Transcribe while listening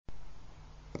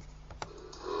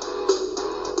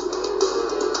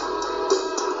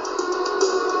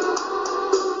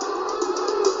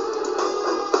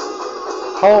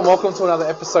Hello and welcome to another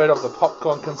episode of the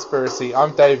Popcorn Conspiracy.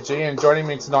 I'm Dave G, and joining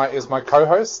me tonight is my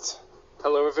co-host.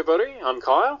 Hello everybody, I'm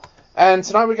Kyle. And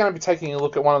tonight we're going to be taking a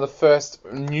look at one of the first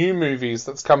new movies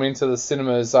that's come into the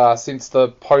cinemas since the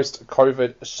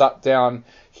post-COVID shutdown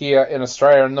here in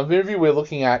Australia. And the movie we're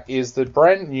looking at is the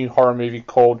brand new horror movie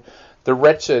called The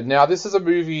Wretched. Now, this is a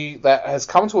movie that has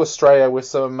come to Australia with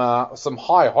some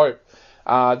high hope.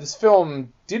 This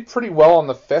film did pretty well on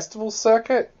the festival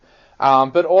circuit,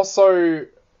 but also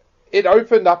it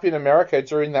opened up in America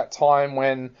during that time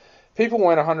when people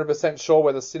weren't 100% sure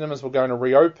whether cinemas were going to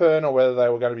reopen or whether they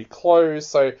were going to be closed,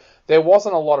 so there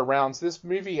wasn't a lot around. So this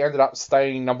movie ended up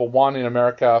staying number one in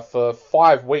America for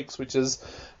 5 weeks, which is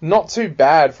not too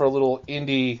bad for a little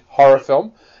indie horror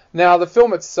film. Now, the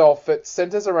film itself, it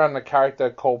centers around a character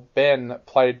called Ben,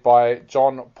 played by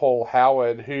John Paul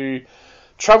Howard, who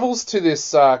travels to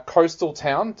this coastal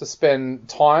town to spend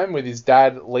time with his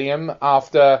dad, Liam,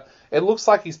 after it looks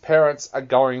like his parents are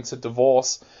going to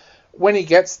divorce. When he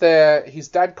gets there, his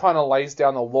dad kind of lays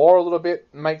down the law a little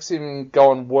bit, makes him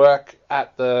go and work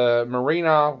at the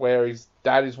marina where his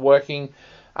dad is working.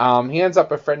 He ends up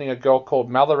befriending a girl called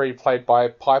Mallory, played by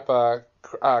Piper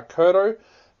Curto.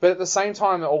 But at the same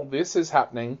time that all this is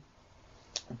happening,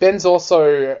 Ben's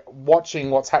also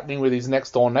watching what's happening with his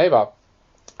next door neighbor,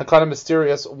 a kind of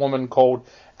mysterious woman called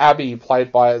Abby,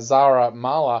 played by Zara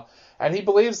Marla. And he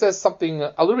believes there's something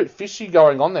a little bit fishy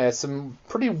going on there. Some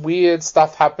pretty weird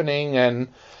stuff happening and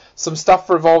some stuff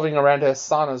revolving around her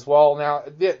son as well. Now,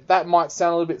 that might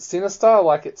sound a little bit sinister,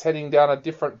 like it's heading down a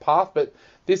different path, but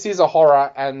this is a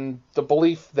horror, and the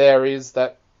belief there is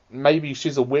that maybe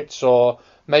she's a witch or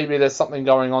maybe there's something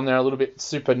going on there a little bit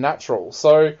supernatural.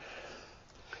 So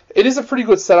it is a pretty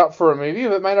good setup for a movie,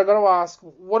 but mate, I've got to ask,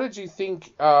 what did you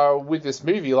think with this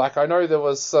movie? Like, I know there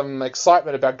was some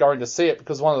excitement about going to see it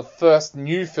because one of the first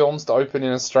new films to open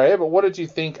in Australia, but what did you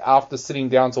think after sitting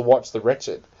down to watch The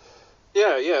Wretched?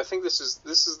 Yeah, I think this is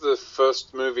the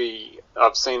first movie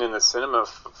I've seen in the cinema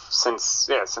since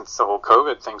the whole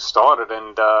COVID thing started,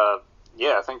 and I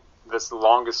think this is the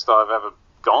longest I've ever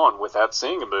gone without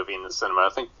seeing a movie in the cinema. I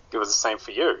think it was the same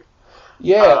for you.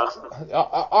 Yeah,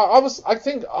 I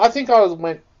think I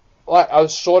went like a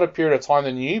shorter period of time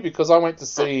than you, because I went to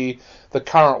see the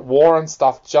current war and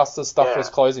stuff just as stuff was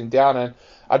closing down, and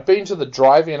I'd been to the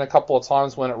drive-in a couple of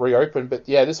times when it reopened, but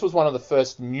yeah, this was one of the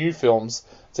first new films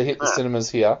to hit the cinemas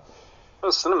here.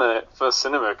 First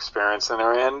cinema experience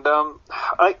anyway, and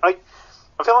I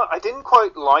feel like I didn't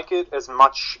quite like it as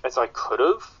much as I could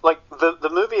have. Like the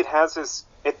movie,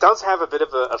 it does have a bit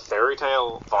of a fairy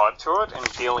tale vibe to it, and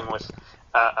dealing with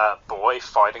a boy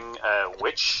fighting a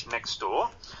witch next door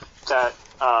that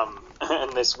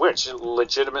and this witch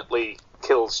legitimately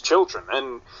kills children,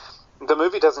 and the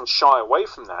movie doesn't shy away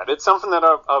from that. It's something that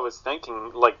I was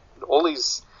thinking, like all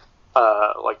these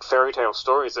like fairy tale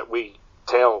stories that we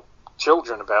tell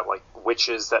children about, like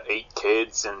witches that eat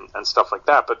kids and stuff like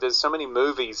that, but there's so many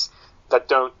movies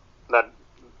that's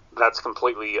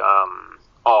completely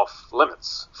off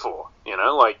limits for,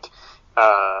 like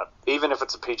even if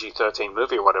it's a PG-13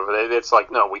 movie or whatever, it's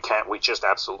like, no, we just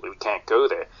absolutely can't go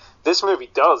there. This movie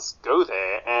does go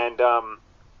there, and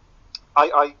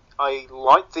I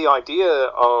like the idea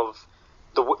of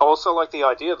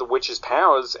the witch's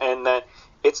powers, and that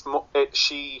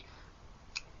she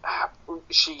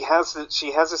has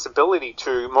this ability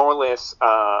to more or less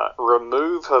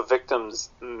remove her victims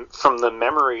from the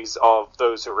memories of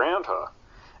those around her.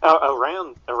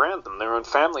 Around them, their own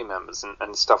family members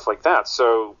and stuff like that.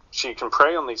 So she can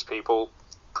prey on these people,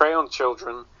 prey on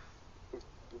children,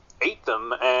 eat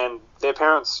them, and their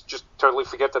parents just totally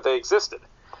forget that they existed.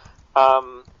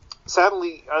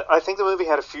 Sadly, I think the movie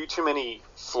had a few too many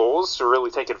flaws to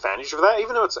really take advantage of that.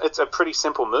 Even though it's a pretty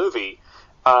simple movie,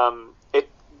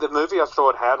 the movie I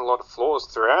thought had a lot of flaws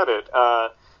throughout it.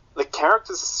 The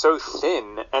characters are so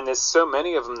thin, and there's so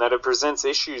many of them that it presents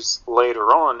issues later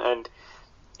on, and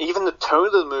even the tone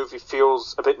of the movie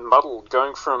feels a bit muddled,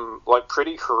 going from like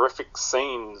pretty horrific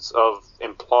scenes of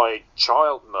implied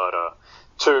child murder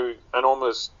to an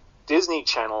almost Disney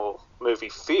Channel movie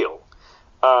feel.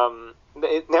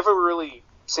 It never really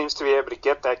seems to be able to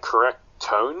get that correct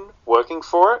tone working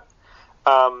for it.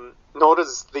 Nor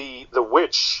does the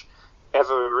witch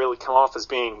ever really come off as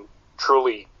being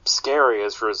truly scary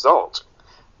as a result.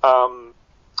 I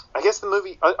guess the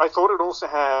movie, I thought it also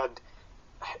had...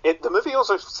 the movie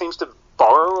also seems to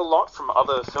borrow a lot from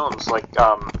other films, like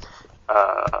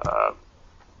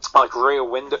Rear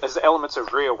Window. There's elements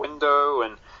of Rear Window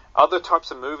and other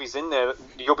types of movies in there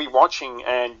you'll be watching,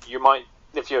 and you might,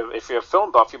 if you're a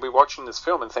film buff, you'll be watching this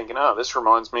film and thinking, oh, this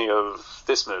reminds me of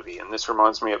this movie, and this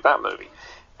reminds me of that movie.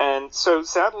 And so,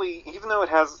 sadly, even though it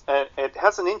has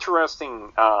an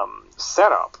interesting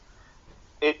setup,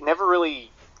 it never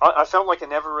really. I felt like it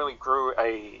never really grew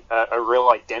a real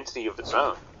identity of its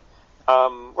own.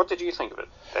 What did you think of it,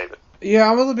 David? Yeah,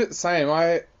 I'm a little bit the same.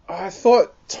 I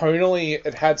thought tonally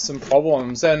it had some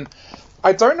problems, and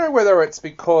I don't know whether it's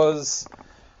because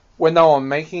when they were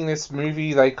making this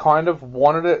movie, they kind of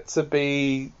wanted it to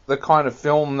be the kind of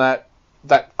film that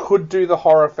could do the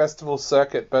horror festival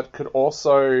circuit, but could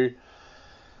also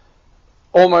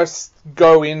almost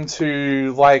go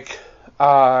into like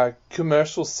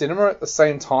commercial cinema at the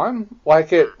same time.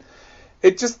 Like it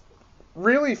just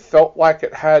really felt like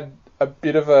it had a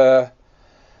bit of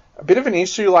an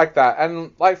issue like that.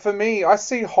 And like for me, I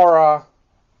see horror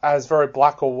as very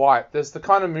black or white. There's the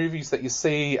kind of movies that you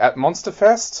see at Monster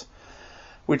Fest,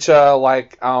 which are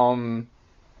like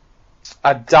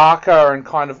are darker and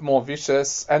kind of more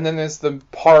vicious, and then there's the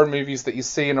horror movies that you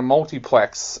see in a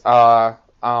multiplex.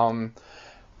 And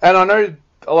I know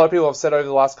a lot of people have said over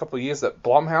the last couple of years that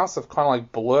Blumhouse have kind of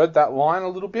like blurred that line a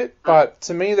little bit, but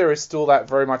to me there is still that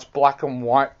very much black and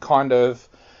white kind of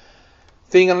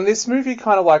thing. And this movie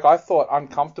kind of like, I thought,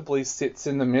 uncomfortably sits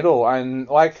in the middle. And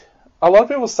like a lot of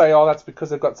people say, oh, that's because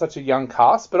they've got such a young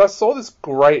cast, but I saw this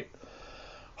great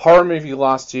horror movie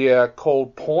last year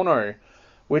called Porno,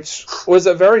 which was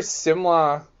a very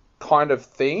similar kind of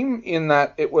theme in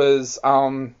that it was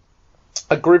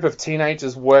a group of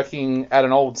teenagers working at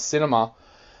an old cinema,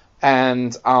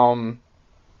 and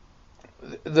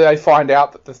they find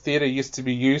out that the theatre used to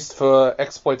be used for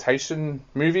exploitation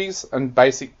movies and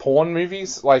basic porn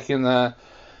movies, like in the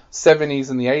 70s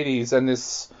and the 80s, and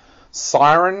this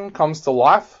siren comes to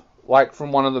life, like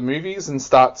from one of the movies, and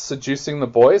starts seducing the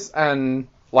boys and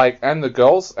the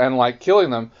girls and like killing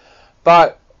them.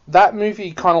 But that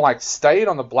movie kind of like stayed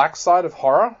on the black side of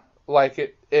horror. Like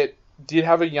it did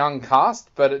have a young cast,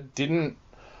 but it didn't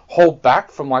hold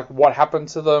back from like what happened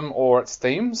to them or its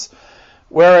themes.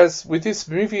 Whereas with this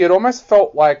movie, it almost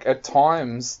felt like at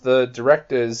times the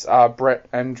directors, Brett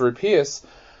and Drew Pearce,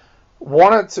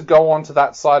 wanted to go onto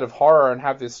that side of horror and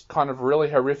have this kind of really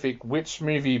horrific witch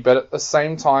movie, but at the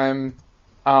same time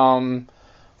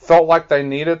felt like they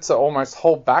needed to almost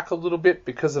hold back a little bit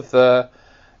because of the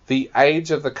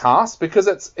age of the cast. Because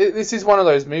this is one of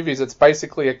those movies, it's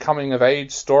basically a coming of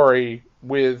age story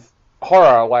with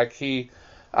horror. Like he,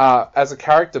 as a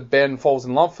character, Ben falls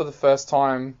in love for the first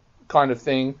time, kind of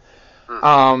thing.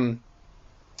 And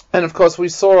of course we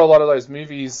saw a lot of those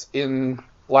movies in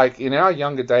our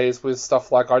younger days with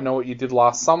stuff like I Know What You Did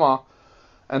Last Summer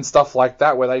and stuff like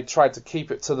that, where they tried to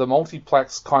keep it to the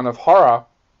multiplex kind of horror.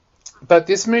 But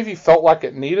this movie felt like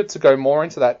it needed to go more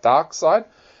into that dark side.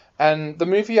 And the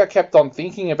movie I kept on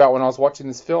thinking about when I was watching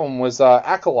this film was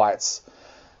Acolytes,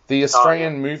 the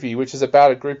Australian movie, which is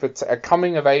about a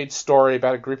coming-of-age story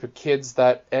about a group of kids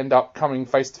that end up coming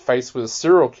face-to-face with a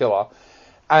serial killer.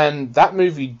 And that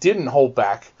movie didn't hold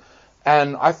back.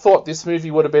 And I thought this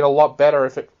movie would have been a lot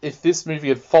better if this movie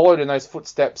had followed in those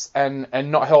footsteps and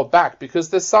not held back. Because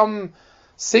there's some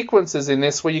sequences in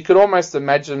this where you could almost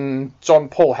imagine John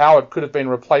Paul Howard could have been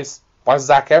replaced by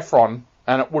Zac Efron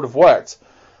and it would have worked.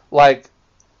 Like,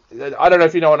 I don't know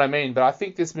if you know what I mean, but I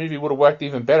think this movie would have worked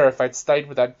even better if they'd stayed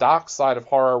with that dark side of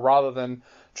horror rather than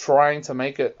trying to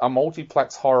make it a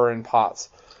multiplex horror in parts.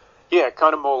 Yeah,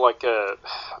 kind of more like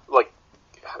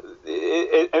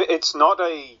it's not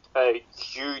a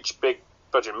huge, big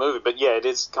budget movie, but yeah,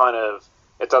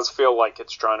 it does feel like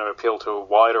it's trying to appeal to a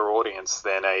wider audience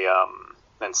than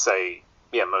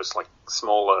most like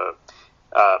smaller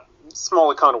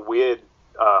kind of weird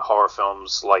horror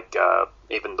films like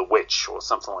even The Witch or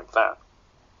something like that.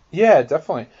 Yeah,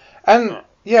 definitely. And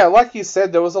yeah, like you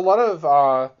said, there was a lot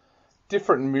of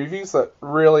different movies that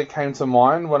really came to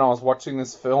mind when I was watching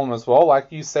this film as well. Like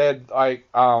you said, I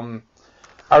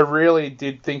really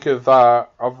did think of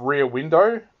Rear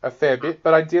Window a fair bit,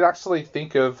 but I did actually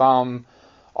think of some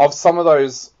of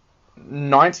those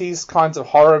 90s kinds of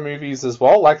horror movies as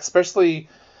well. Like especially,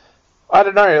 I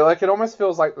don't know, like it almost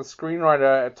feels like the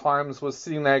screenwriter at times was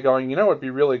sitting there going, you know, it'd be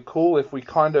really cool if we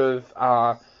kind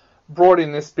of brought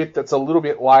in this bit that's a little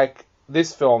bit like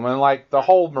this film. And like the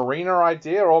whole marina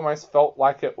idea almost felt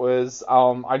like it was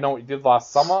I Know What You Did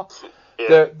Last Summer.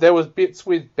 Yeah. There was bits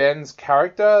with Ben's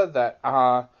character that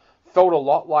felt a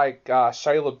lot like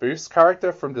Shia LaBeouf's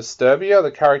character from Disturbia,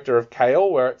 the character of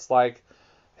Kale, where it's like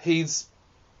he's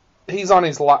on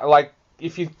his like,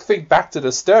 if you think back to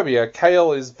Disturbia,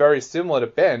 Kale is very similar to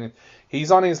Ben. He's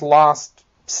on his last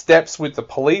steps with the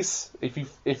police.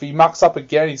 If he mucks up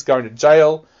again, he's going to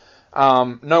jail.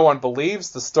 No one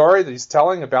believes the story that he's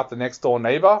telling about the next door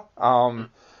neighbor.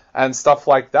 and stuff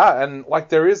like that. And like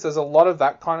there's a lot of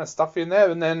that kind of stuff in there.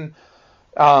 And then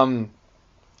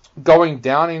going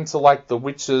down into like the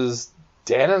witch's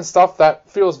den and stuff, that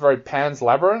feels very Pan's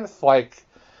Labyrinth. Like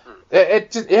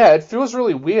it feels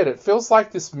really weird. It feels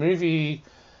like this movie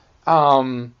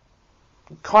kind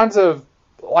of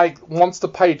like wants to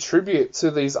pay tribute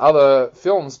to these other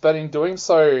films, but in doing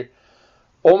so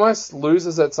almost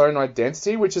loses its own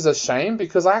identity, which is a shame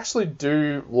because I actually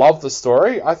do love the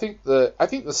story. I think the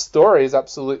story is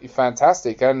absolutely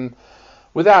fantastic, and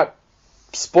without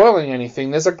spoiling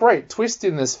anything, there's a great twist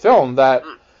in this film that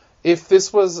if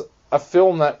this was a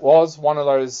film that was one of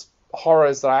those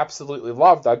horrors that I absolutely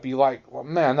loved, I'd be like, well,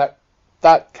 man,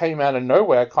 that came out of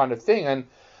nowhere kind of thing. And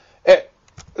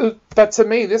but to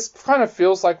me, this kind of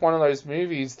feels like one of those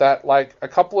movies that like a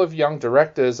couple of young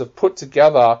directors have put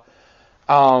together.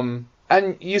 And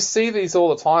you see these all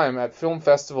the time at film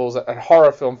festivals, at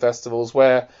horror film festivals,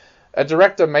 where a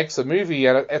director makes a movie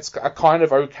and it's a kind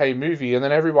of okay movie, and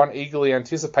then everyone eagerly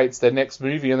anticipates their next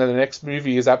movie, and then the next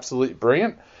movie is absolutely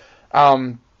brilliant.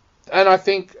 And I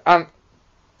think,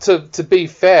 to be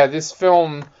fair, this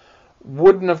film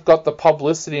wouldn't have got the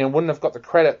publicity and wouldn't have got the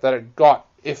credit that it got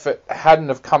if it hadn't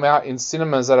have come out in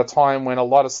cinemas at a time when a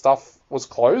lot of stuff was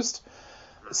closed.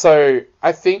 So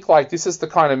I think like this is the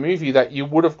kind of movie that you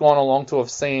would have gone along to have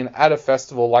seen at a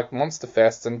festival like Monster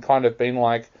Fest and kind of been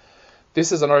like,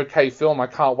 this is an okay film, I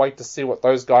can't wait to see what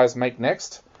those guys make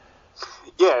next.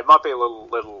 Yeah, it might be a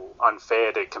little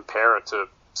unfair to compare it to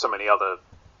so many other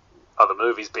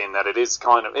movies, being that it is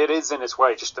in its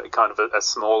way just kind of a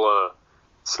smaller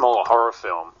horror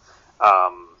film.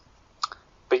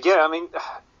 But yeah, I mean,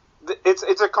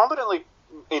 it's a competently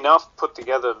enough put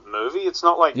together movie. It's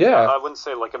not like, I wouldn't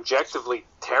say like objectively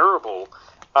terrible.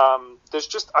 There's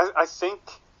just, I think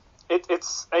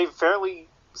it's a fairly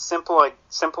simpler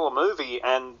movie,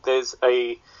 and there's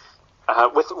a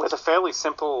with a fairly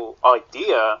simple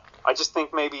idea. I just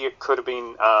think maybe it could have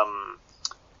been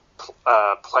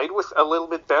played with a little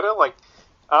bit better. Like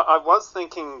I was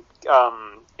thinking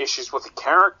issues with the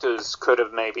characters could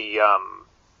have maybe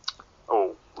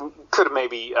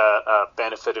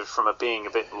benefited from it being a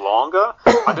bit longer.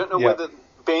 I don't know whether,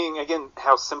 being again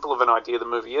how simple of an idea the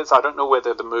movie is, I don't know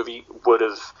whether the movie would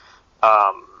have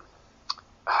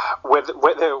whether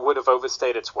it would have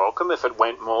overstayed its welcome if it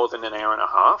went more than an hour and a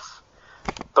half.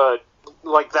 But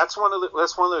like that's one of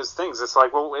those things. It's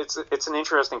like, well, it's an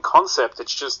interesting concept.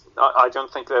 It's just I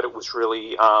don't think that it was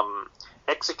really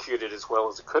executed as well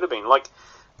as it could have been. Like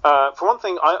for one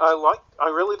thing, I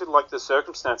really did like the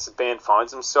circumstance that Ben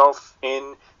finds himself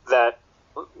in. That,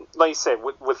 like you said,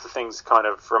 with the things kind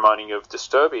of reminding you of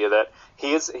Disturbia, that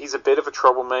he's a bit of a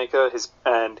troublemaker. His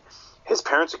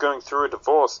parents are going through a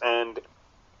divorce, and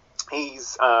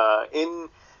he's in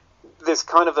this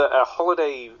kind of a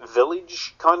holiday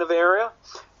village kind of area,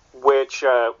 where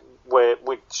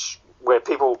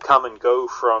people come and go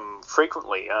from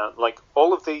frequently. Like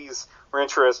all of these were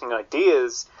interesting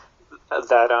ideas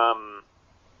that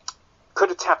could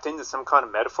have tapped into some kind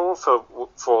of metaphor for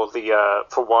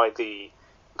why the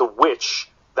witch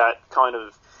that kind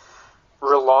of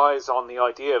relies on the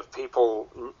idea of people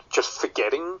just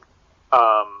forgetting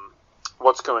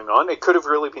what's going on. It could have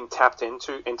really been tapped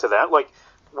into that. Like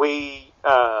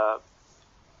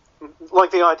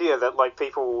like the idea that like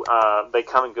people they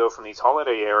come and go from these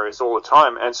holiday areas all the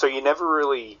time, and so you never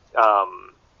really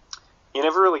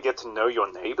get to know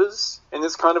your neighbors in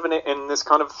this kind of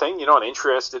thing. You're not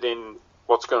interested in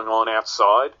what's going on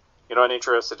outside. You're not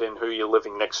interested in who you're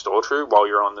living next door to while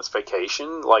you're on this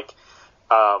vacation. Like,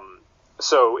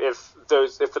 so if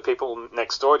the people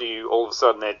next door to you, all of a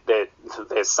sudden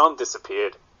their son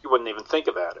disappeared, you wouldn't even think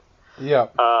about it. Yeah.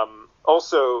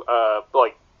 Also,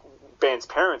 like Ben's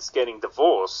parents getting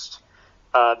divorced,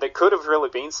 there could have really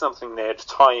been something there to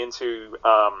tie into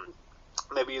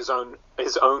maybe his own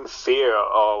fear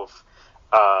of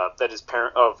that his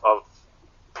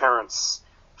parents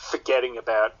forgetting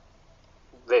about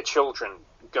their children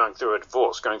going through a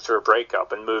divorce, going through a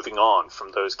breakup, and moving on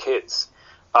from those kids.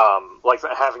 Like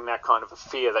having that kind of a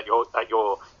fear that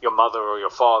your mother or your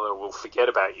father will forget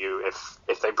about you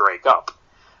if they break up.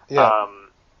 Yeah.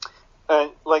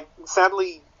 And like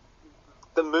sadly,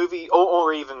 the movie,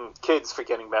 or even kids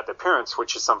forgetting about their parents,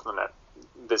 which is something that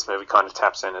this movie kind of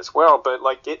taps in as well. But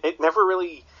like it never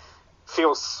really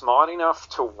feels smart enough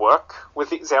to work with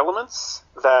these elements.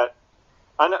 That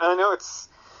I know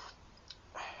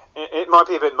it might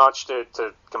be a bit much to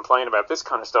complain about this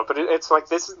kind of stuff, but it's like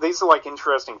these are like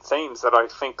interesting themes that I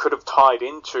think could have tied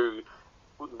into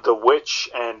the witch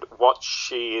and what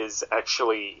she's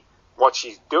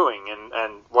doing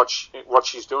and what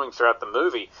she's doing throughout the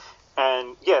movie.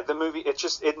 And yeah, the movie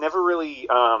it never really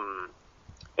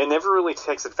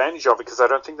takes advantage of it, because I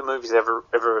don't think the movie's ever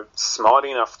smart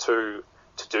enough to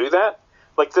do that.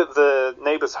 Like the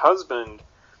neighbor's husband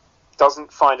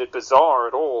doesn't find it bizarre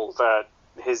at all that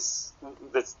his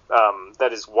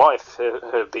wife,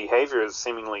 her behavior has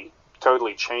seemingly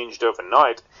totally changed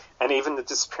overnight, and even the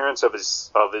disappearance of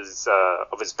his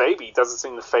baby doesn't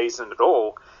seem to faze him at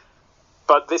all.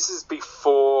 But this is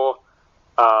before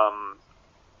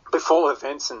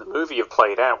events in the movie have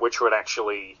played out, which would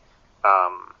actually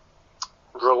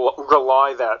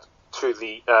rely that to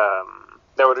the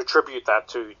they would attribute that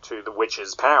to the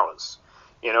witch's powers.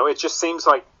 You know, it just seems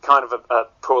like kind of a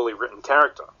poorly written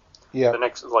character. Yeah. The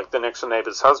next door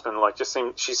neighbor's husband,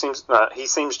 he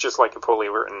seems just like a poorly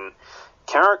written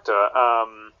character.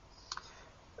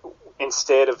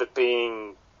 Instead of it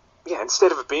being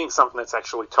something that's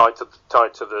actually tied to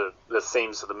the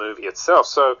themes of the movie itself.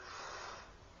 So,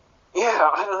 yeah,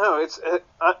 I don't know.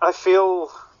 I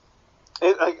feel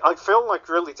like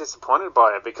really disappointed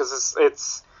by it, because it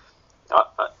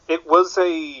was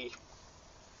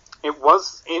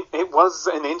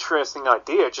an interesting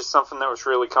idea, just something that was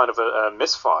really kind of a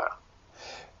misfire.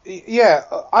 Yeah,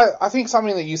 I think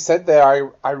something that you said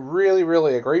there I really,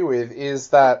 really agree with, is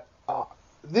that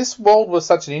this world was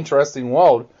such an interesting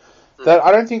world that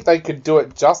I don't think they could do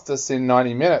it justice in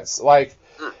 90 minutes. Like,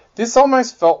 this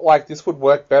almost felt like this would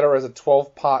work better as a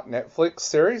 12-part Netflix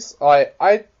series.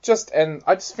 I just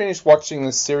finished watching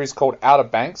this series called Outer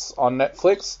Banks on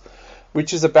Netflix,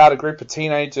 which is about a group of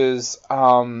teenagers.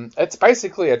 It's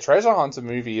basically a treasure hunter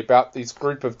movie about this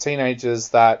group of teenagers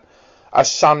that are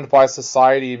shunned by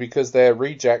society because they're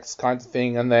rejects kind of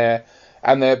thing, and they're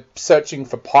searching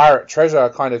for pirate treasure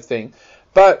kind of thing.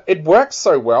 But it works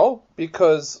so well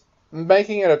because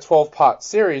making it a 12-part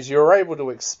series, you're able to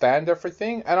expand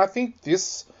everything, and I think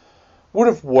this would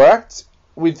have worked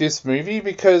with this movie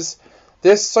because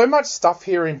there's so much stuff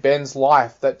here in Ben's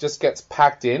life that just gets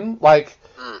packed in. Like,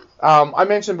 I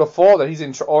mentioned before that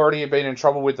he's already been in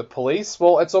trouble with the police.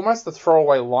 Well, it's almost the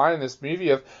throwaway line in this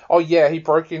movie of, oh yeah, he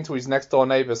broke into his next door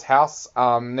neighbor's house,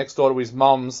 next door to his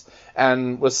mum's,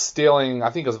 and was stealing,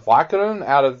 I think it was Vicodin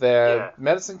out of their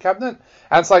medicine cabinet.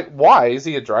 And it's like, why? Is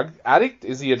he a drug addict?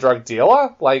 Is he a drug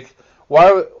dealer? Like,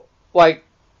 why? Like,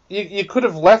 you could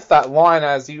have left that line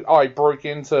as he broke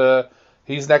into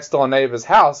his next door neighbor's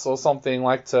house or something,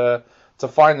 like to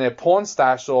find their porn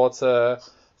stash or to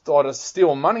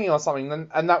steal money or something,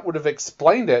 and that would have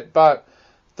explained it. But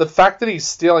the fact that he's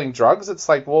stealing drugs, it's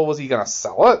like, well, was he going to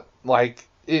sell it? Like,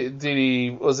 is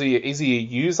he a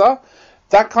user?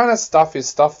 That kind of stuff is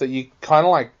stuff that you kind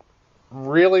of like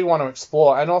really want to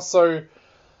explore. And also,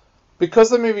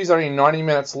 because the movie's only 90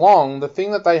 minutes long, the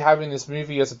thing that they have in this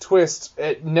movie as a twist,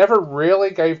 it never really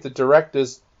gave the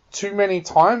directors too many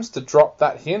times to drop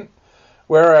that hint.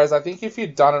 Whereas I think if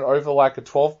you'd done it over like a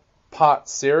 12-part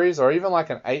series or even like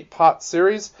an 8-part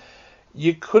series,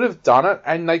 you could have done it,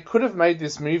 and they could have made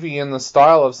this movie in the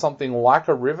style of something like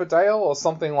a Riverdale or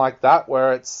something like that,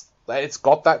 where it's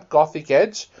got that gothic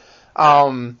edge.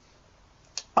 I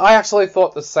actually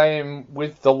thought the same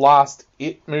with the last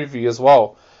It movie as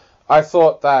well. I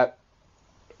thought that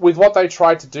with what they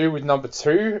tried to do with number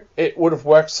 2, it would have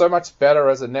worked so much better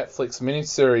as a Netflix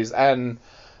miniseries. And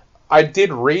I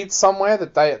did read somewhere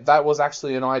that that was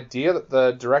actually an idea that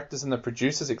the directors and the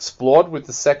producers explored with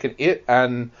the second It,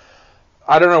 and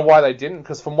I don't know why they didn't,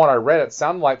 because from what I read, it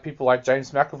sounded like people like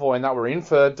James McAvoy and that were in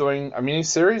for doing a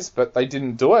miniseries, but they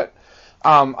didn't do it.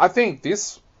 I think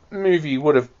this movie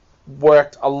would have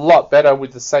worked a lot better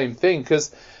with the same thing,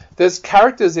 because there's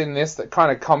characters in this that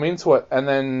kind of come into it and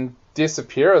then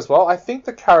disappear as well. I think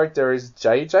the character is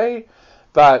JJ,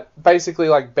 but basically,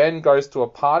 like, Ben goes to a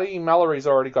party, Mallory's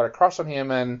already got a crush on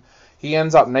him, and he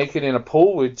ends up naked in a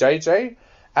pool with JJ,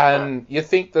 and you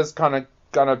think there's kind of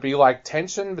gonna be like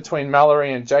tension between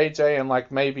Mallory and JJ, and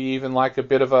like maybe even like a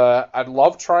bit of a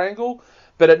love triangle,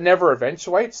 but it never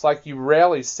eventuates. Like, you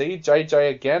rarely see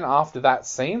JJ again after that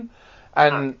scene,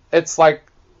 and it's like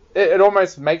it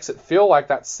almost makes it feel like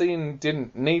that scene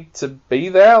didn't need to be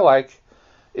there. Like,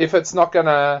 if it's not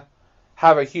gonna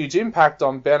have a huge impact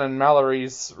on Ben and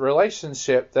Mallory's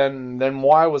relationship, then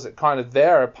why was it kind of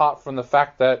there, apart from the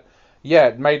fact that, yeah,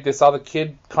 it made this other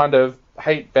kid kind of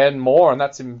hate Ben more, and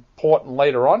that's important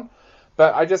later on.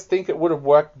 But I just think it would have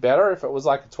worked better if it was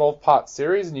like a 12-part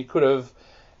series, and you could have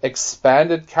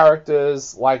expanded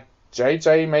characters like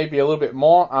JJ maybe a little bit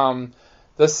more.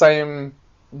 The same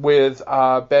with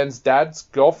Ben's dad's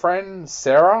girlfriend,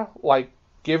 Sarah, like,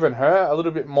 given her a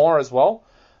little bit more as well.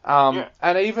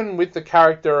 And even with the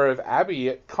character of Abby,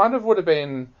 it kind of would have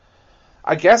been,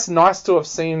 I guess, nice to have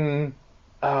seen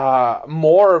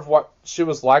more of what she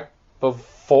was like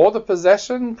before the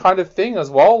possession kind of thing as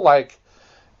well. Like,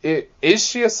 is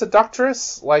she a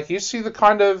seductress? Like, is she the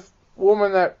kind of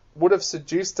woman that would have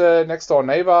seduced her next door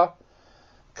neighbor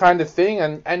kind of thing?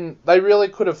 And they really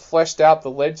could have fleshed out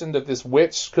the legend of this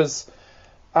witch, because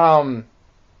I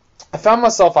found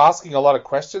myself asking a lot of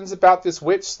questions about this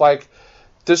witch. Like,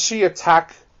 does she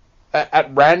attack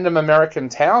at random American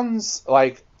towns?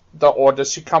 Like, or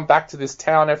does she come back to this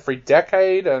town every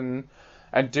decade and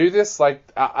do this?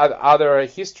 Like, are there a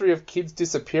history of kids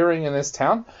disappearing in this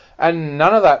town? And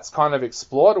none of that's kind of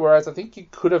explored, whereas I think you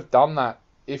could have done that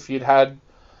if you'd had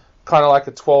kind of like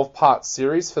a 12-part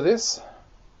series for this.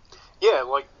 Yeah,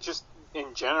 like, just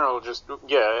in general, just,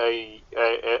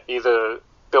 either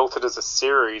built it as a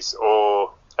series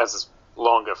or as a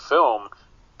longer film,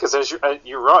 because as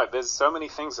you're right, there's so many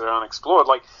things that are unexplored.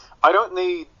 Like, I don't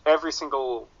need every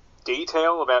single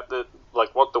detail about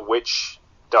what the witch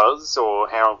does or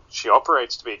how she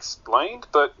operates to be explained,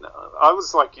 but I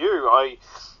was like you,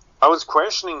 I was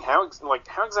questioning how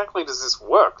exactly does this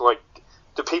work? Like,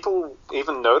 do people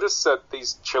even notice that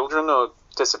these children are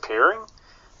disappearing?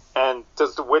 And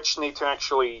does the witch need to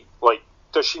actually,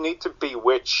 does she need to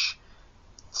bewitch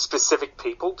specific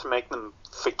people to make them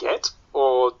forget?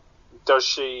 Or does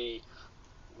she,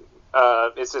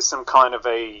 is there some kind of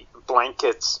a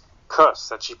blanket curse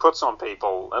that she puts on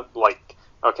people? Like,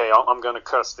 okay, I'm going to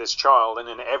curse this child, and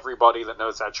then everybody that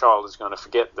knows that child is going to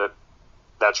forget that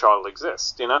that child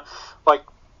exists, you know? Like,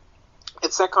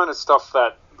 it's that kind of stuff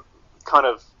that kind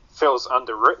of feels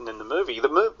underwritten in the movie. The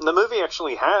movie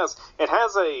actually has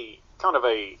a kind of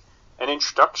an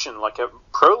introduction, like a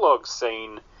prologue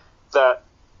scene that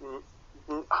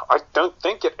I don't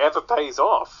think it ever pays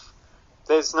off.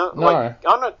 There's no. Like,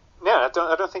 I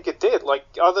don't think it did. Like,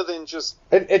 other than just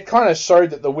it kind of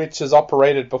showed that the witch has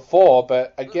operated before,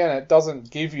 but again, it doesn't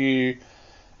give you.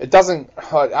 It doesn't.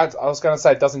 I was going to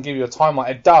say it doesn't give you a timeline.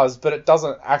 It does, but it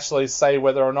doesn't actually say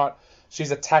whether or not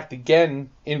she's attacked again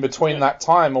in between that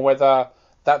time, or whether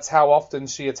that's how often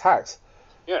she attacks.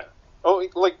 Yeah. Oh,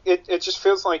 like, it just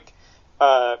feels like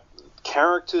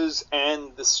characters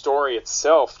and the story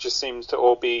itself just seems to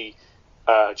all be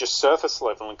just surface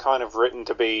level and kind of written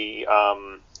to be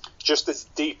just as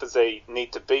deep as they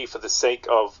need to be for the sake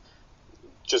of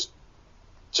just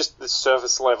the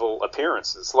surface level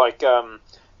appearances. Like,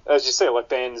 as you say, like,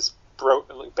 Ben's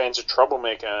a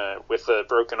troublemaker with a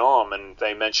broken arm, and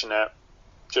they mention that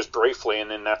just briefly,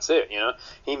 and then that's it, you know?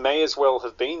 He may as well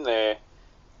have been there.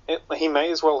 He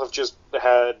may as well have just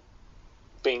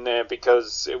been there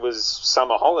because it was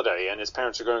summer holiday and his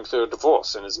parents are going through a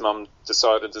divorce, and his mum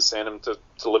decided to send him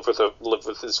to live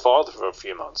with his father for a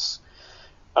few months.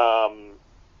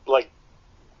 Like,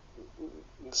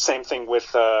 same thing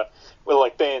with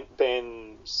like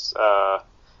Ben's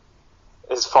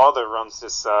his father runs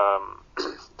this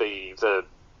the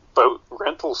boat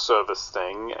rental service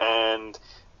thing, and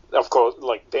of course,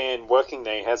 like, Ben working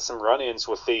there has some run-ins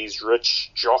with these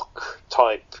rich jock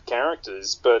type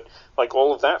characters, but like,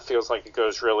 all of that feels like it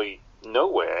goes really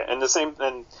nowhere. And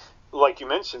and like you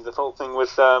mentioned, the whole thing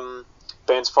with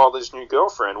Ben's father's new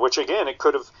girlfriend, which again, it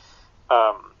could have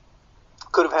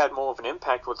had more of an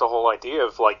impact with the whole idea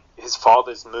of, like, his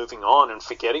father's moving on and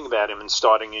forgetting about him and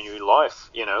starting a new life,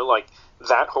 you know, like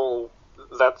that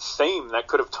theme that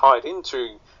could have tied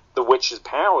into the witch's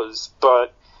powers,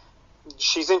 but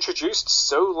she's introduced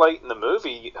so late in the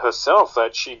movie herself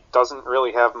that she doesn't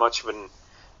really have much of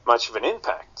an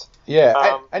impact.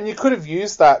 Yeah, and you could have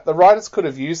used that. The writers could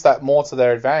have used that more to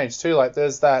their advantage too. Like,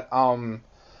 there's that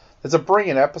there's a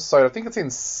brilliant episode. I think it's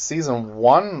in season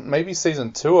 1, maybe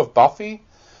season 2 of Buffy,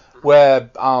 where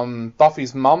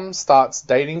Buffy's mum starts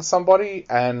dating somebody,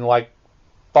 and like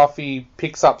Buffy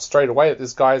picks up straight away that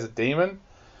this guy is a demon.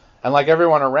 And, like,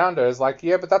 everyone around her is like,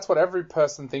 yeah, but that's what every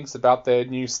person thinks about their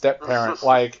new step-parent,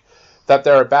 like, that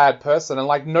they're a bad person. And,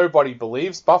 like, nobody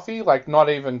believes Buffy, like, not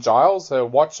even Giles, her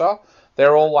watcher.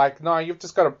 They're all like, no, you've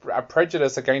just got a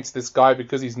prejudice against this guy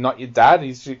because he's not your dad,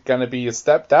 he's going to be your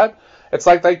stepdad. It's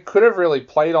like they could have really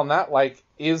played on that, like,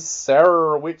 is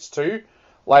Sarah a witch too?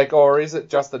 Like, or is it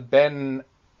just that Ben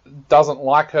doesn't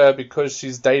like her because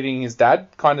she's dating his dad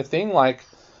kind of thing? Like,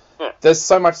 yeah. There's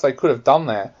so much they could have done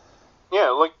there. Yeah,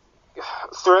 like,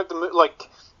 throughout the movie, like,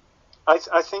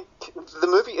 I think the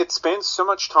movie, it spends so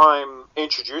much time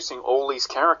introducing all these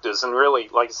characters, and really,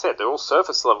 like I said, they're all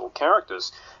surface level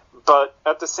characters, but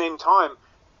at the same time,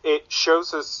 it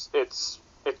shows us it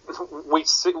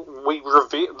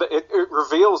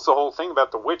reveals the whole thing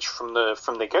about the witch from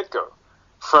the get-go,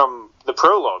 from the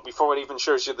prologue, before it even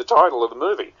shows you the title of the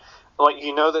movie. Like,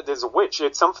 you know that there's a witch.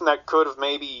 It's something that could have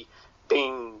maybe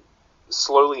been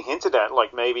slowly hinted at,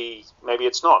 like maybe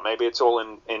it's not, maybe it's all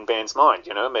in Ben's mind,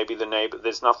 you know, maybe the neighbor,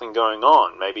 there's nothing going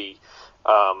on, maybe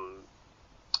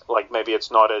like maybe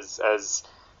it's not as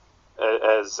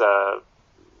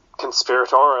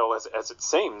conspiratorial as it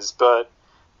seems, but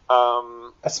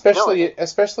especially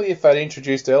if they'd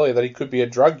introduced earlier that he could be a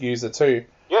drug user too.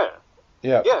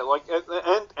 Yeah, like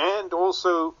and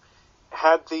also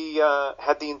had the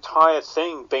entire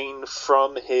thing been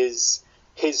from his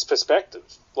perspective.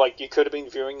 Like, you could have been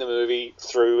viewing the movie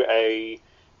through an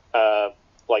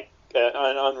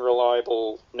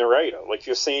unreliable narrator. Like,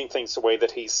 you're seeing things the way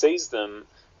that he sees them,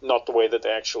 not the way that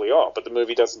they actually are. But the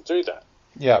movie doesn't do that.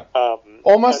 Yeah,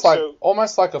 almost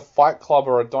like a Fight Club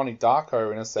or a Donnie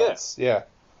Darko in a sense. Yeah.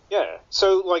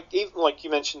 So even like you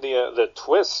mentioned the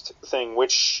twist thing,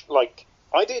 which like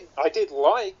I did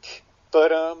like,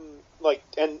 but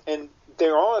and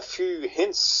there are a few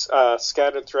hints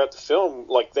scattered throughout the film.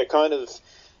 Like they're kind of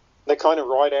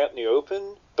right out in the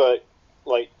open, but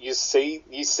like you see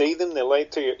them, they're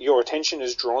laid to your attention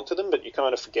is drawn to them, but you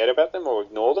kind of forget about them or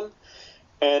ignore them.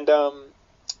 And however,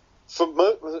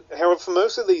 for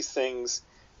most of these things,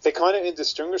 they're kind of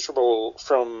indistinguishable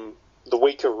from the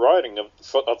weaker writing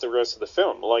of the rest of the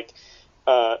film. Like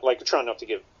I'm trying not to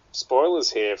give spoilers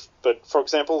here, but for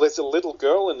example, there's a little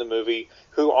girl in the movie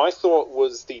who I thought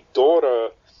was the daughter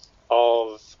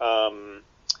of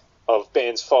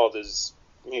Ben's father's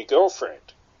new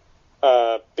girlfriend,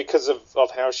 because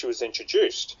of how she was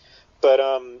introduced. But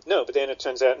but then it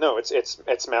turns out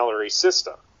it's Mallory's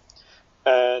sister,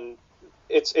 and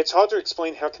it's hard to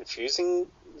explain how confusing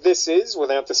this is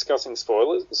without discussing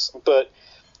spoilers. But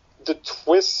the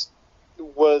twist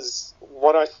was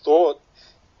what I thought.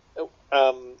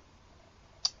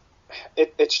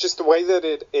 It's just the way that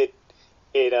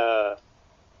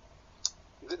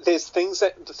there's the things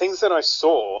that I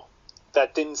saw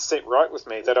that didn't sit right with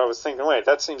me, that I was thinking, wait,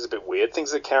 that seems a bit weird.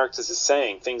 Things that characters are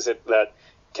saying, things that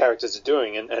characters are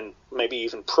doing, and maybe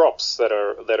even props that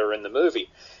are in the movie.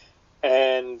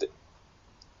 And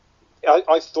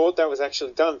I thought that was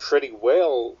actually done pretty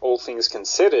well, all things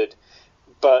considered,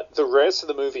 but the rest of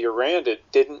the movie around it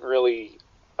didn't really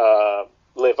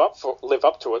live up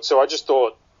to it. So I just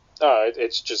thought,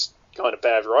 it's just kind of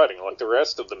bad writing, like the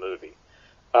rest of the movie.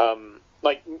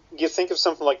 Like, you think of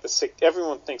something like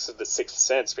everyone thinks of The Sixth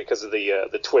Sense because of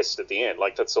the twist at the end.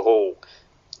 Like, that's the whole,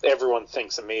 everyone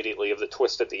thinks immediately of the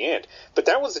twist at the end. But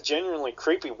that was a genuinely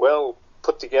creepy, well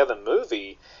put together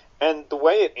movie, and the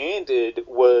way it ended it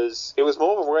was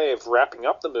more of a way of wrapping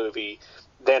up the movie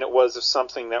than it was of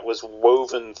something that was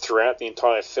woven throughout the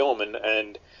entire film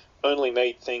and only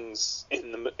made things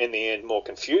in the end more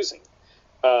confusing.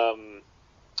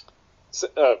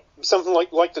 Something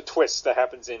like the twist that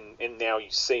happens in Now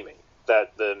You See Me,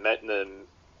 that the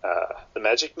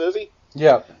Magic movie.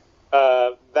 Yeah.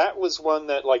 That was one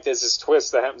that, like, there's this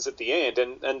twist that happens at the end,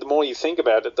 and the more you think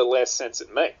about it, the less sense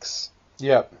it makes.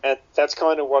 Yeah. And that's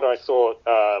kind of what I thought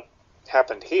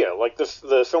happened here. Like,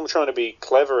 the film trying to be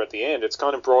clever at the end, it's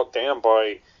kind of brought down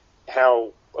by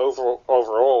how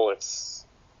overall it's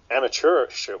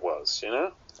amateurish it was, you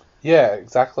know? Yeah,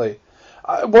 exactly.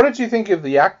 What did you think of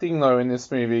the acting, though, in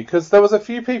this movie? Because there was a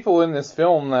few people in this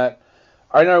film that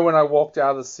I know when I walked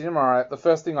out of the cinema, the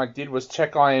first thing I did was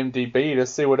check IMDb to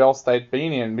see what else they'd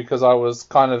been in, because I was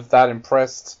kind of that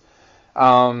impressed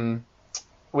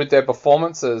with their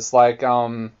performances. Like,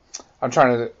 I'm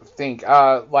trying to think.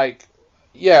 Piper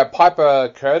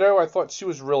Curto, I thought she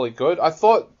was really good. I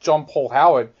thought John Paul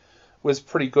Howard was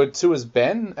pretty good, too, as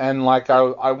Ben, and, like,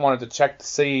 I wanted to check to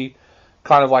see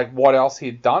kind of like what else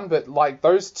he'd done, but like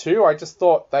those two, I just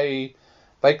thought they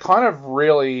kind of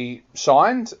really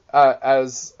shined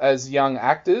as young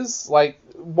actors. Like,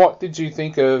 what did you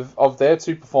think of their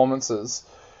two performances?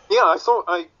 Yeah,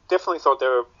 I definitely thought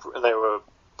they were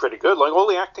pretty good. Like, all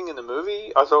the acting in the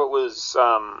movie, I thought was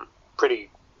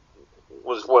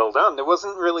well done. There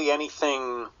wasn't really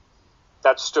anything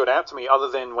that stood out to me other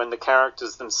than when the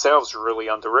characters themselves were really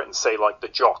underwritten. Say, like the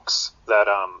jocks that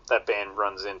Ben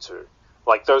runs into.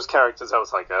 Like, those characters, I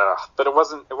was like, ugh. But it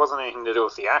wasn't anything to do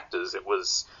with the actors. It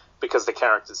was because the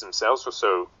characters themselves were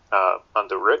so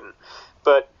underwritten.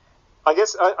 But I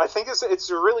guess I think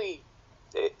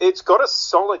it's got a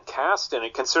solid cast in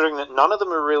it, considering that none of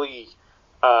them are really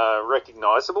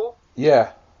recognizable.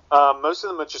 Yeah. Most of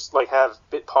them are just like have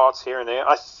bit parts here and there.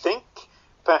 I think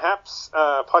perhaps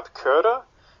Piper Curto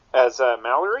as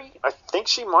Mallory. I think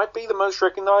she might be the most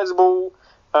recognizable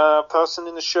person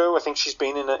in the show. I think she's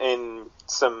been in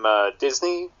some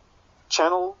Disney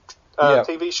Channel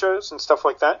TV shows and stuff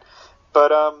like that.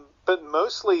 But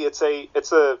mostly it's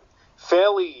a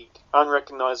fairly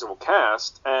unrecognizable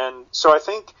cast, and so I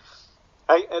think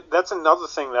that's another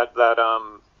thing that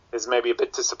is maybe a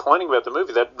bit disappointing about the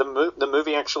movie. That the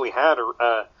movie actually had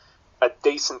a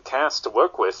decent cast to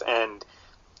work with, and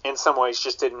in some ways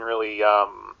just didn't really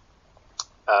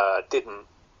didn't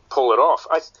pull it off.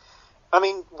 I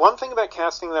mean, one thing about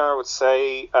casting there, I would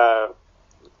say,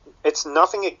 it's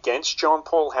nothing against John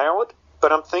Paul Howard,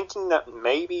 but I'm thinking that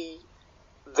maybe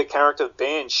the character of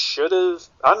Ben should have...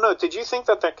 I don't know, did you think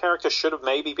that character should have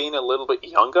maybe been a little bit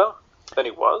younger than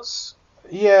he was?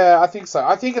 Yeah, I think so.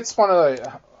 I think it's one of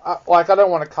the... I don't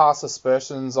want to cast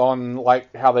aspersions on,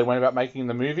 how they went about making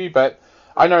the movie, but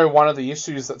I know one of the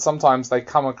issues that sometimes they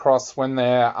come across when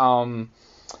they're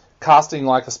casting,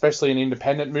 especially an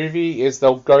independent movie, is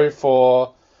they'll go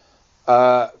for...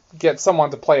 get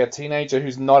someone to play a teenager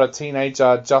who's not a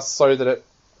teenager just so that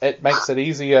it makes it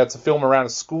easier to film around a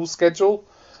school schedule.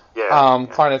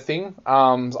 Kind of thing.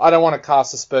 I don't want to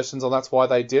cast aspersions on that's why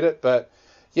they did it, but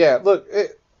yeah, look,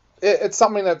 it's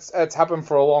something it's happened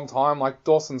for a long time. Like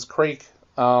Dawson's Creek,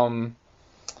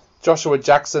 Joshua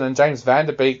Jackson and James Van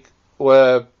Der Beek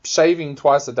were shaving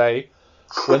twice a day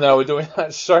when they were doing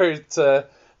that show to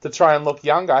try and look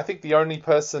younger. I think the only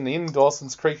person in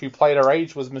Dawson's Creek who played her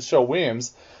age was Michelle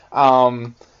Williams.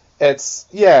 It's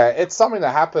something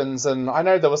that happens, and I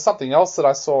know there was something else that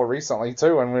I saw recently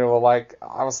too, and we were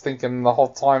I was thinking the whole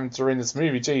time during this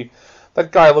movie, gee,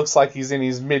 that guy looks like he's in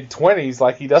his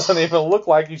mid-20s, he doesn't even look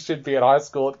like he should be at high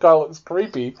school. That guy looks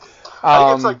creepy.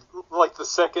 I think it's like the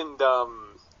second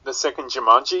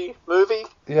Jumanji movie.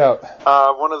 Yeah.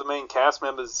 One of the main cast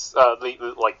members,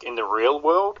 in the real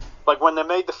world, when they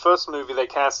made the first movie, they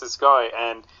cast this guy,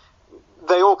 and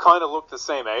they all kind of looked the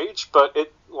same age, but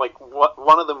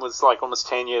one of them was almost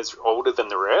 10 years older than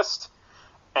the rest,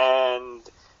 and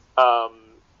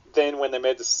then when they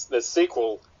made the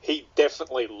sequel, he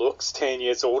definitely looks 10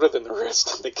 years older than the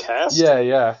rest of the cast.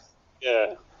 Yeah.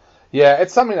 Yeah,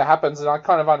 it's something that happens, and I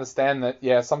kind of understand that,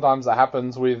 sometimes it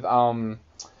happens with, the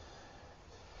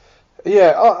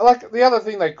other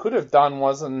thing they could have done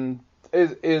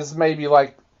is maybe,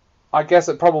 I guess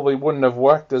it probably wouldn't have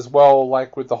worked as well,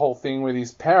 with the whole thing with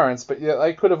his parents, but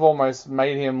they could have almost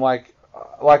made him like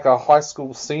a high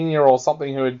school senior or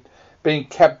something who had been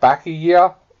kept back a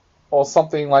year or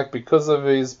something, because of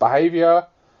his behavior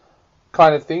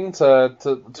kind of thing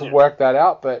to work that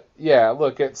out. But yeah,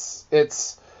 look, it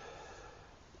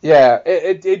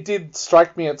did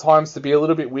strike me at times to be a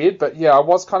little bit weird, but yeah, I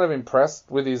was kind of impressed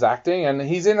with his acting, and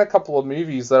he's in a couple of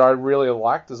movies that I really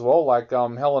liked as well,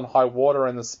 Hell and High Water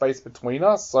and The Space Between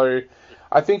Us. So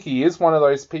I think he is one of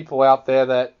those people out there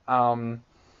that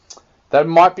that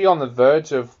might be on the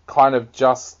verge of kind of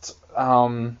just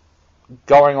going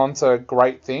on to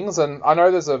great things. And I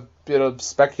know there's a bit of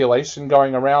speculation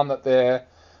going around that they're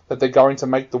going to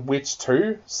make The Witch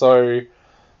 2, so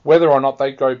whether or not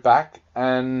they go back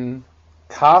and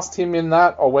cast him in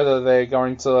that, or whether they're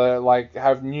going to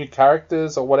have new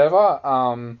characters or whatever,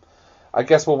 I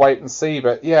guess we'll wait and see.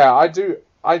 But yeah,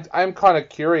 I'm kind of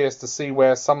curious to see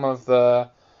where some of the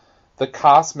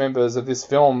cast members of this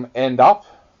film end up.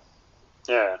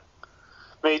 Yeah,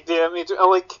 me too.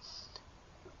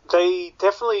 They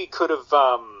definitely could have.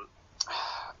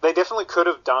 They definitely could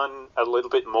have done a little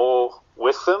bit more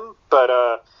with them, but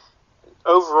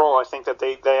overall, I think that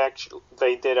they did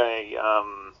they did a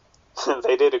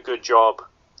good job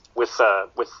with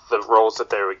the roles that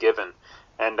they were given,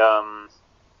 and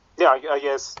I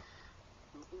guess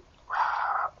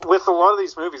with a lot of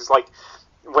these movies,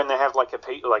 when they have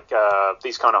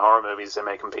these kind of horror movies, they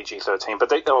make them PG-13, but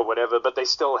they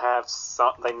still have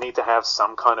they need to have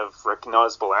some kind of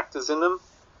recognizable actors in them.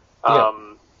 Yeah.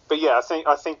 But yeah,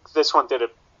 I think this one did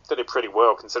it pretty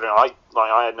well, considering I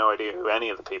had no idea who any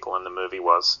of the people in the movie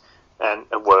were, and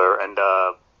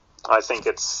I think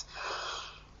it's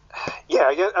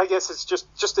I guess it's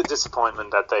just a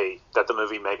disappointment that the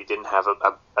movie maybe didn't have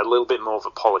a little bit more of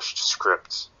a polished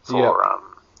script for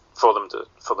them to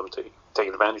take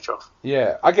advantage of.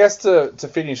 Yeah, I guess to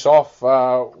finish off,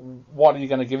 what are you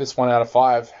going to give this one out of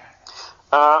 5?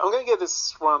 I'm going to give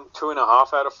this one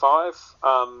 2.5 out of 5.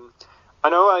 I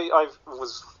know I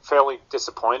was fairly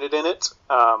disappointed in it,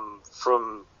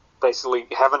 from basically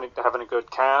having a good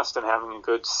cast and having a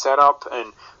good setup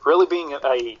and really being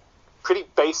a pretty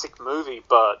basic movie,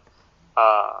 but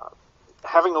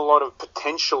having a lot of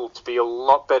potential to be a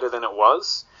lot better than it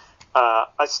was.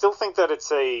 I still think that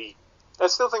I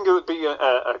still think it would be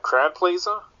a crowd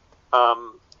pleaser,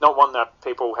 not one that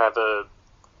people have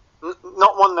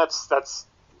not one that's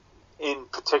in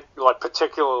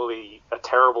particularly a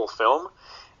terrible film.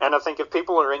 And I think if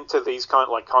people are into these kind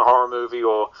of horror movie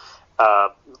or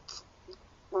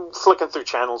flicking through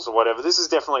channels or whatever, this is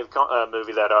definitely a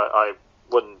movie that I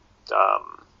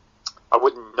I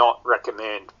would not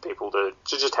recommend people to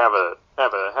just have a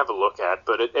look at.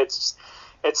 But it's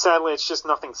sadly it's just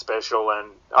nothing special.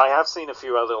 And I have seen a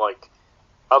few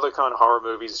other kind of horror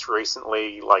movies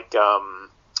recently, like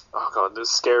the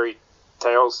Scary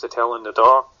Tales to Tell in the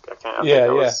Dark.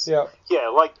 Yeah,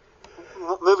 like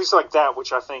movies like that,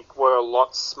 which I think were a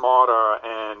lot smarter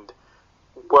and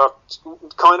worked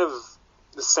kind of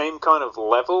the same kind of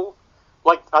level.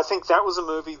 Like, I think that was a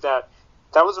movie that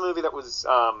was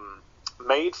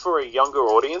made for a younger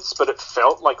audience, but it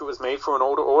felt like it was made for an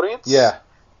older audience. Yeah.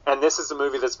 And this is a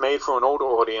movie that's made for an older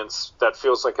audience that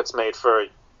feels like it's made for a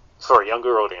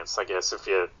younger audience, I guess, if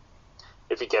you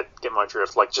get my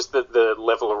drift. Like, just the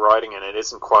level of writing in it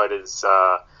isn't quite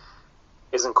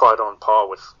on par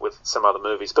with some other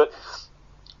movies. But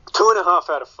 2.5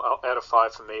 out of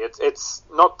 5 for me. It's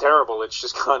not terrible. It's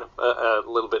just kind of a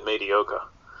little bit mediocre.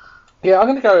 Yeah, I'm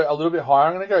going to go a little bit higher.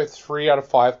 I'm going to go 3 out of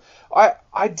 5.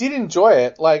 I did enjoy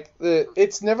it. Like, it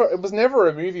was never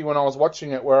a movie when I was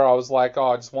watching it where I was like,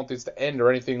 oh, I just want this to end or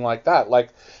anything like that. Like,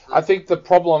 I think the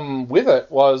problem with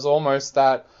it was almost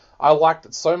that I liked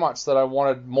it so much that I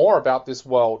wanted more about this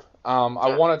world.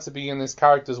 I wanted to be in this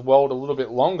character's world a little bit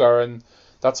longer, and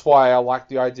that's why I like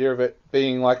the idea of it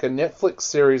being like a Netflix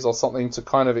series or something to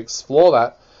kind of explore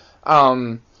that.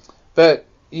 But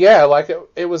yeah, like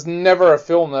it was never a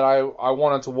film that I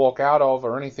wanted to walk out of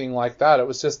or anything like that. It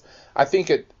was just, I think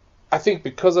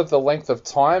because of the length of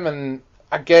time, and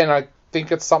again, I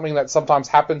think it's something that sometimes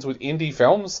happens with indie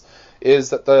films, is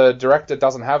that the director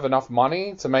doesn't have enough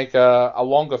money to make a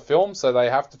longer film, so they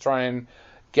have to try and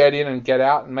get in and get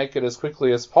out and make it as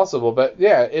quickly as possible. But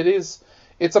yeah, it's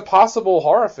a passable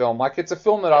horror film. Like, it's a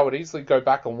film that I would easily go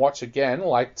back and watch again,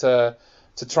 like to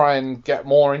try and get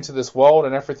more into this world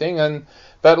and everything.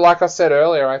 But like I said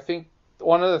earlier, I think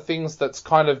one of the things that's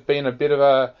kind of been a bit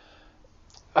of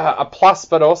a plus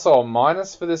but also a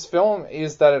minus for this film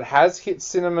is that it has hit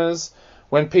cinemas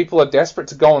when people are desperate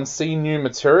to go and see new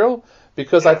material,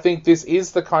 because I think this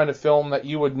is the kind of film that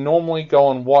you would normally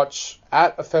go and watch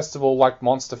at a festival like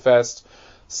Monster Fest,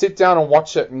 sit down and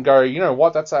watch it and go, you know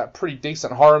what, that's a pretty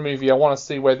decent horror movie. I want to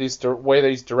see where these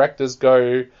directors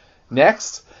go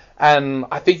next. And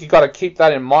I think you got to keep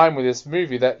that in mind with this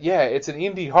movie, that, yeah, it's an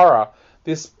indie horror.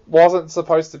 This wasn't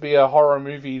supposed to be a horror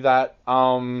movie that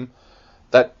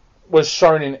that was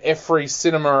shown in every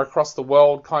cinema across the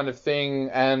world kind of thing,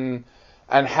 and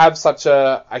have such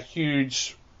a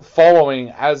huge following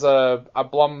as a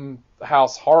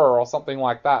Blumhouse horror or something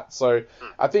like that. So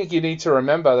I think you need to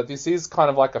remember that this is kind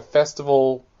of like a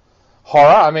festival horror.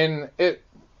 I mean,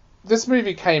 this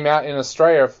movie came out in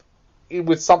Australia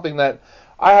with something that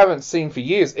I haven't seen for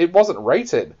years. It wasn't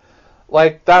rated.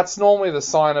 Like, that's normally the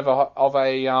sign of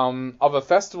a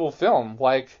festival film.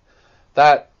 Like,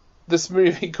 that this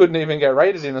movie couldn't even get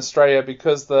rated in Australia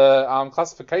because the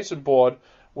classification board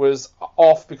was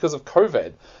off because of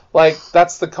COVID. Like,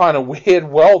 that's the kind of weird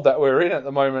world that we're in at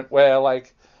the moment, where,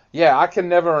 like, yeah, I can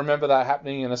never remember that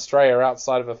happening in Australia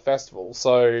outside of a festival.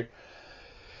 So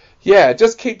yeah,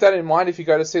 just keep that in mind if you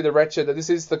go to see The Wretched, that this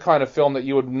is the kind of film that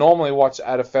you would normally watch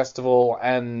at a festival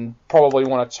and probably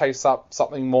want to chase up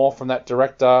something more from that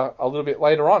director a little bit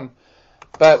later on.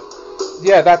 But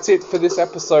yeah, that's it for this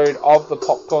episode of The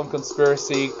Popcorn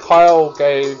Conspiracy. Kyle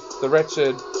gave The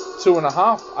Wretched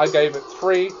 2.5. I gave it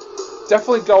 3.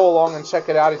 Definitely go along and check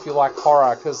it out if you like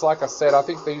horror, because like I said, I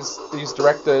think these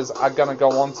directors are going to go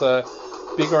on to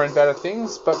bigger and better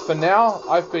things. But for now,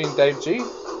 I've been Dave G.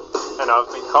 And I've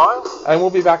been Kyle. And we'll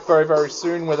be back very, very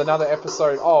soon with another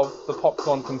episode of The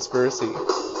Popcorn Conspiracy.